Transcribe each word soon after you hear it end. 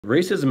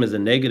Racism is a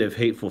negative,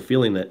 hateful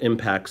feeling that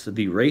impacts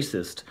the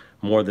racist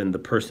more than the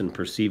person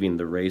perceiving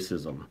the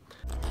racism.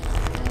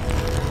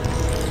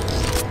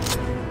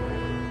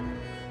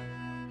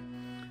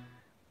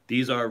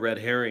 These are red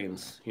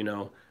herrings,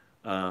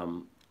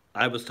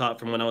 I was taught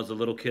from when I was a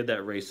little kid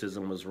that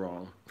racism was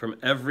wrong. From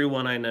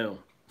everyone I know,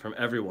 from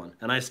everyone.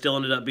 And I still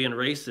ended up being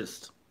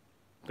racist.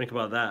 Think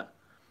about that.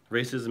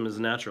 Racism is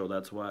natural,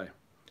 that's why.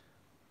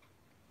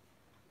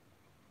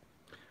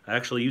 I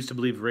actually used to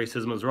believe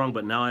racism was wrong,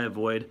 but now I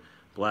avoid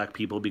black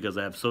people because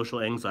I have social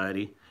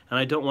anxiety and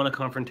I don't want a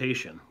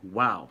confrontation.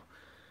 Wow.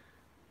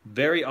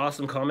 Very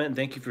awesome comment.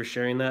 Thank you for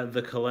sharing that.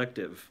 The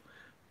Collective.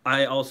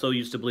 I also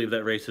used to believe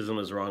that racism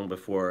was wrong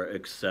before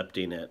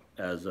accepting it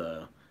as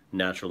a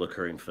natural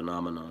occurring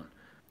phenomenon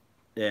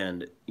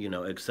and,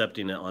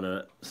 accepting it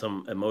on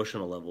some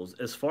emotional levels.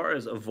 As far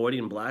as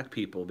avoiding black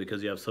people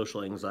because you have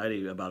social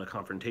anxiety about a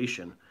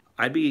confrontation,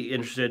 I'd be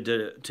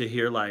interested to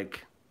hear,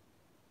 like,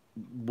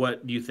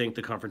 what do you think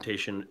the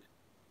confrontation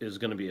is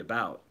going to be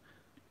about?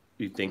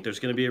 Do you think there's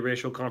going to be a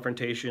racial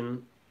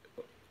confrontation?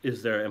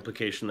 Is there an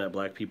implication that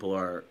black people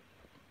are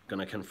going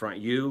to confront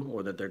you,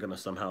 or that they're going to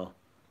somehow,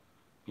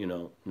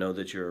 know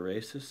that you're a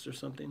racist or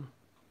something?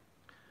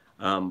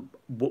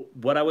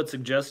 What I would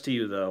suggest to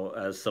you, though,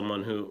 as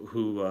someone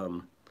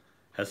who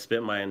has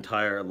spent my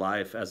entire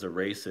life as a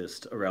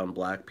racist around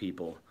black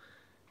people,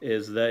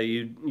 is that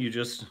you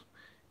just,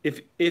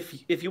 if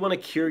you want to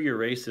cure your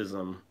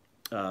racism,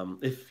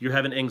 if you're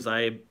having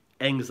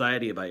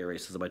anxiety about your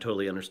racism, I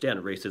totally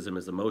understand. Racism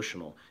is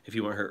emotional. If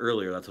you weren't here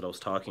earlier, that's what I was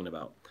talking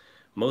about.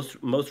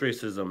 Most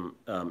racism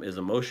is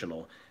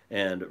emotional,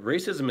 and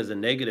racism is a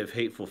negative,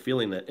 hateful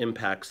feeling that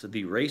impacts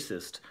the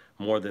racist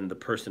more than the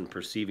person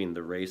perceiving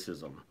the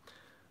racism,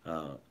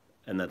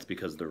 and that's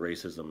because the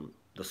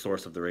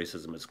source of the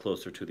racism, is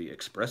closer to the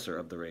expressor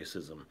of the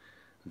racism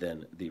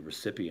than the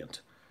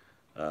recipient.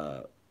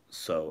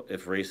 So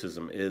if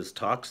racism is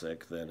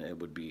toxic, then it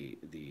would be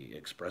the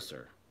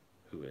expressor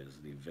who is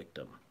the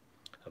victim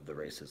of the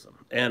racism,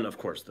 and of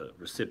course the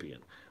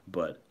recipient.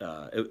 But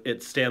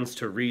it stands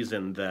to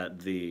reason that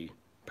the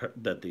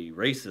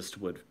racist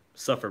would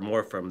suffer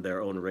more from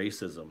their own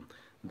racism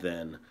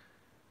than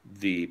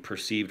the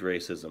perceived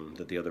racism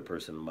that the other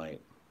person might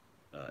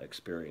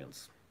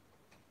experience.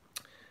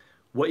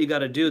 What you got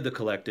to do, the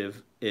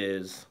Collective,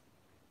 is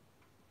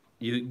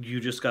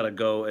you just got to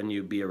go and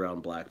you be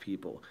around black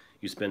people.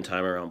 You spend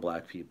time around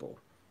black people.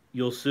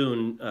 You'll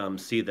soon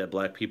see that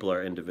black people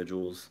are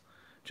individuals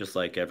just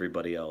like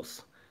everybody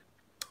else.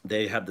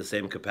 They have the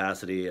same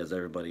capacity as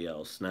everybody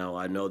else. Now,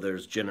 I know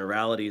there's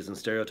generalities and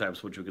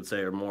stereotypes which we could say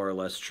are more or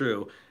less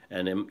true,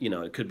 and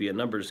it could be a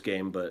numbers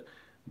game, but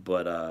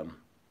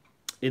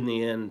in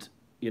the end,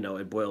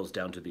 it boils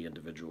down to the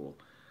individual.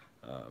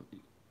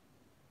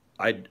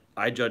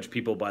 I judge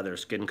people by their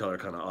skin color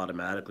kind of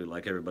automatically,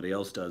 like everybody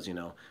else does.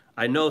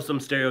 I know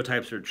some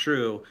stereotypes are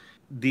true.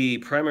 The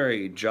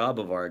primary job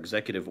of our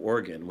executive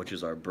organ, which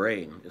is our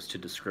brain, is to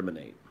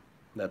discriminate.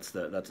 That's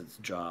its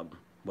job.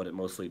 What it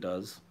mostly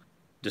does,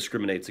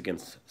 discriminates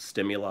against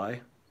stimuli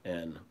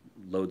and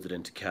loads it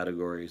into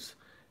categories.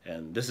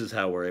 And this is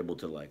how we're able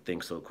to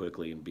think so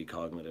quickly and be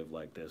cognitive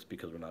like this,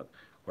 because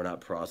we're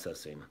not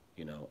processing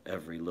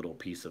every little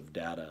piece of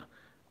data.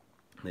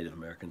 Native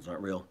Americans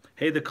aren't real.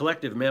 Hey, the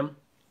Collective, man.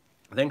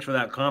 Thanks for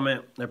that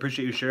comment. I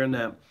appreciate you sharing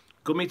that.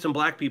 Go meet some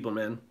black people,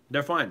 man.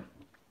 They're fine.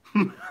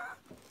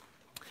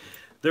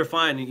 They're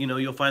fine.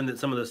 You'll find that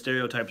some of the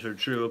stereotypes are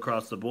true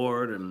across the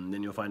board, and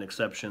then you'll find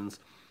exceptions.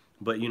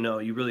 But,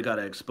 you really got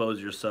to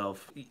expose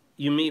yourself.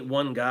 You meet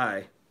one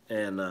guy,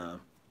 and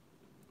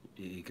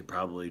he could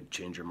probably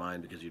change your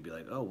mind, because you'd be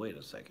like, oh, wait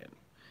a second.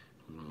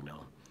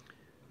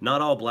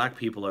 Not all black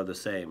people are the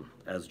same,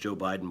 as Joe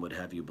Biden would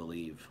have you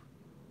believe.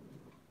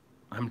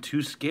 I'm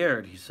too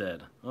scared, he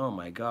said. Oh,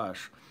 my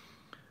gosh.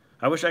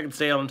 I wish I could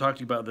stay on and talk to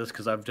you about this,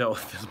 because I've dealt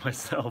with this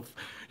myself.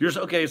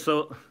 Okay,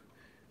 so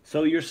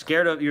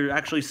you're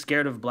actually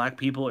scared of black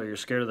people, or you're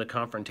scared of the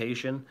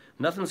confrontation?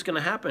 Nothing's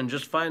gonna happen.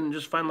 Just find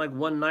like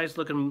one nice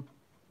looking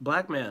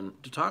black man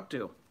to talk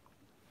to.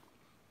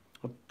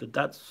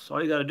 That's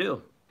all you gotta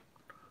do.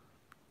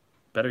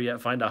 Better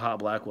yet, find a hot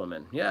black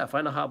woman. Yeah,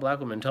 find a hot black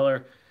woman. Tell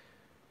her,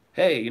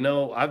 hey,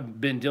 I've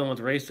been dealing with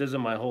racism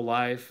my whole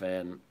life,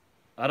 and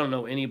I don't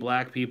know any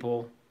black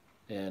people,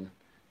 and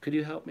could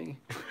you help me?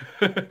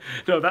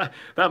 No,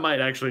 that might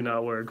actually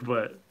not work,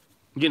 but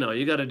you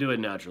gotta do it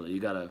naturally. You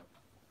gotta.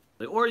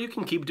 Or you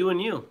can keep doing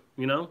you,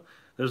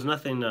 There's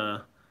nothing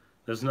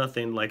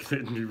like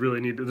that you really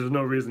need to, there's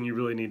no reason you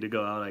really need to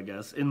go out, I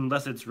guess,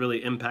 unless it's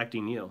really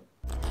impacting you.